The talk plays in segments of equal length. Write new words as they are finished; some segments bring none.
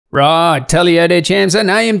Right, tellyo there champs, and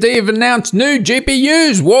AMD have announced new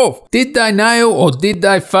GPUs, woof. Did they nail or did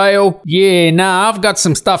they fail? Yeah, nah, I've got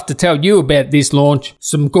some stuff to tell you about this launch.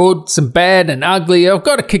 Some good, some bad and ugly. I've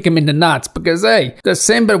got to kick them in the nuts because hey,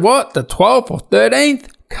 December what, the 12th or 13th?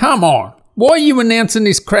 Come on. Why are you announcing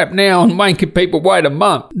this crap now and making people wait a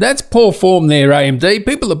month? That's poor form there, AMD.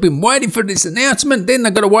 People have been waiting for this announcement, then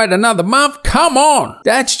they've got to wait another month? Come on!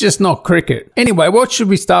 That's just not cricket. Anyway, what should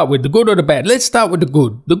we start with, the good or the bad? Let's start with the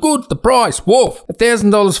good. The good, the price, woof.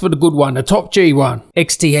 $1,000 for the good one, the top G one.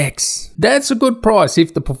 XTX. That's a good price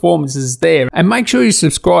if the performance is there. And make sure you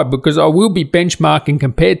subscribe because I will be benchmarking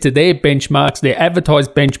compared to their benchmarks, their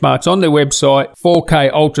advertised benchmarks on their website,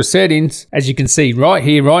 4K ultra settings, as you can see right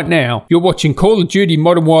here, right now. You're watching Call of Duty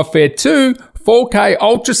Modern Warfare 2, 4K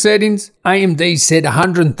ultra settings. AMD said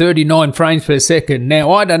 139 frames per second.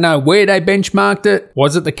 Now, I don't know where they benchmarked it.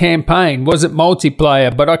 Was it the campaign? Was it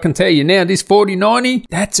multiplayer? But I can tell you now, this 4090,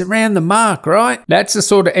 that's around the mark, right? That's the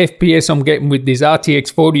sort of FPS I'm getting with this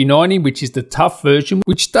RTX 4090, which is the tough version,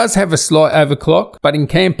 which does have a slight overclock. But in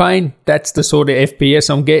campaign, that's the sort of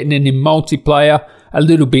FPS I'm getting. And in multiplayer, a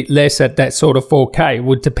little bit less at that sort of 4K. It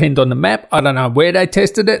would depend on the map. I don't know where they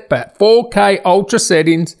tested it, but 4K ultra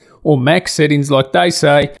settings or max settings like they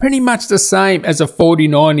say, pretty much the same as a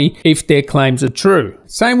 4090 if their claims are true.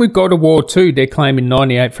 Same with God of War 2, they're claiming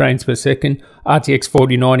 98 frames per second. RTX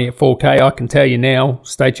 4090 at 4K, I can tell you now,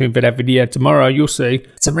 stay tuned for that video tomorrow, you'll see.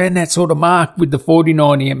 It's around that sort of mark with the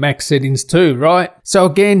 4090 at max settings too, right? So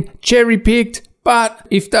again, cherry picked. But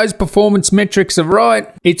if those performance metrics are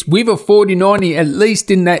right, it's with a 4090 at least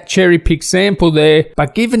in that cherry pick sample there.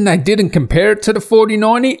 But given they didn't compare it to the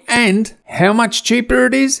 4090 and how much cheaper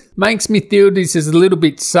it is, makes me feel this is a little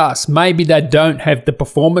bit sus. Maybe they don't have the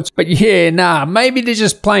performance, but yeah, nah, maybe they're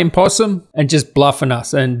just playing possum and just bluffing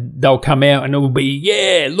us and they'll come out and it will be,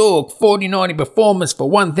 yeah, look, 4090 performance for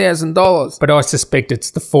 $1,000. But I suspect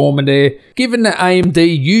it's the former there. Given that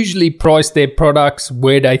AMD usually price their products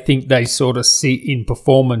where they think they sort of sit in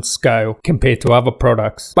performance scale compared to other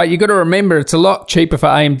products. But you got to remember, it's a lot cheaper for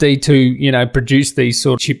AMD to, you know, produce these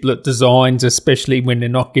sort of chiplet designs, especially when they're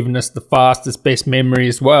not giving us the fastest, best memory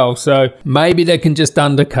as well. So maybe they can just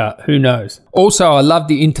undercut, who knows. Also, I love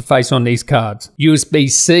the interface on these cards.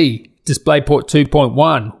 USB-C, DisplayPort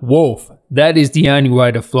 2.1, Wolf. That is the only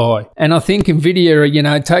way to fly. And I think NVIDIA are, you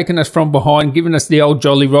know, taking us from behind, giving us the old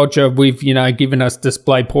Jolly Roger with, you know, giving us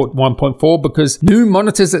DisplayPort 1.4 because new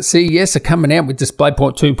monitors at CES are coming out with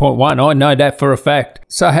DisplayPort 2.1. I know that for a fact.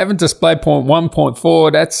 So having DisplayPort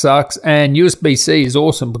 1.4, that sucks. And USB-C is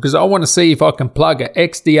awesome because I want to see if I can plug an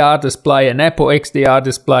XDR display, an Apple XDR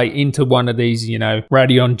display into one of these, you know,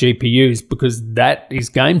 Radeon GPUs because that is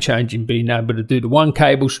game changing, being able to do the one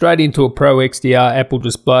cable straight into a Pro XDR Apple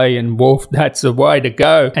display and Wolf. That's the way to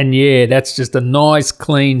go. And yeah, that's just a nice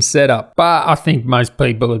clean setup. But I think most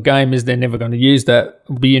people are gamers, they're never going to use that.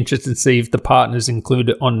 It'll be interesting to see if the partners include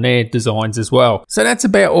it on their designs as well. So that's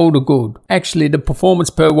about all the good. Actually, the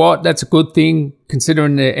performance per watt, that's a good thing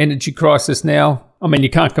considering the energy crisis now. I mean,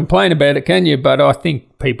 you can't complain about it, can you? But I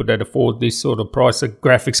think people that afford this sort of price of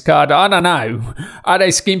graphics card, I don't know. Are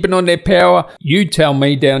they skimping on their power? You tell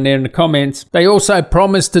me down there in the comments. They also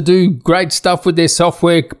promise to do great stuff with their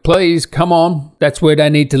software. Please, come on. That's where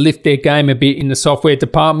they need to lift their game a bit in the software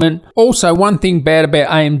department. Also, one thing bad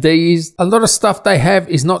about AMD is a lot of stuff they have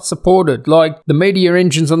is not supported, like the media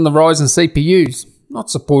engines on the Ryzen CPUs.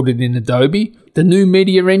 Not supported in Adobe. The new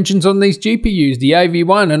media engines on these GPUs, the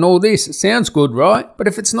AV1 and all this, it sounds good, right? But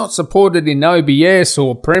if it's not supported in OBS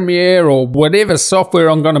or Premiere or whatever software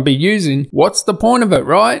I'm going to be using, what's the point of it,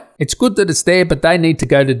 right? It's good that it's there, but they need to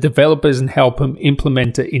go to developers and help them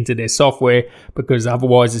implement it into their software because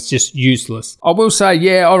otherwise it's just useless. I will say,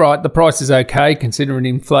 yeah, all right, the price is okay considering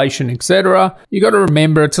inflation, etc. You got to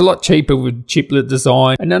remember it's a lot cheaper with chiplet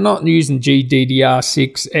design and they're not using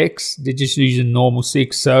GDDR6X, they're just using normal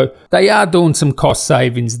 6. So they are doing some cost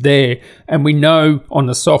savings there, and we know on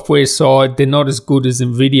the software side they're not as good as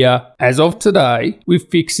NVIDIA as of today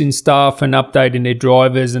with fixing stuff and updating their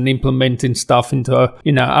drivers and implementing stuff into,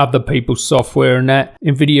 you know, other people's software and that.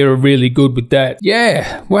 NVIDIA are really good with that.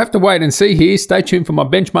 Yeah, we'll have to wait and see here. Stay tuned for my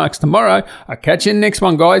benchmarks tomorrow. I'll catch you in the next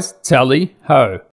one, guys. Tally ho.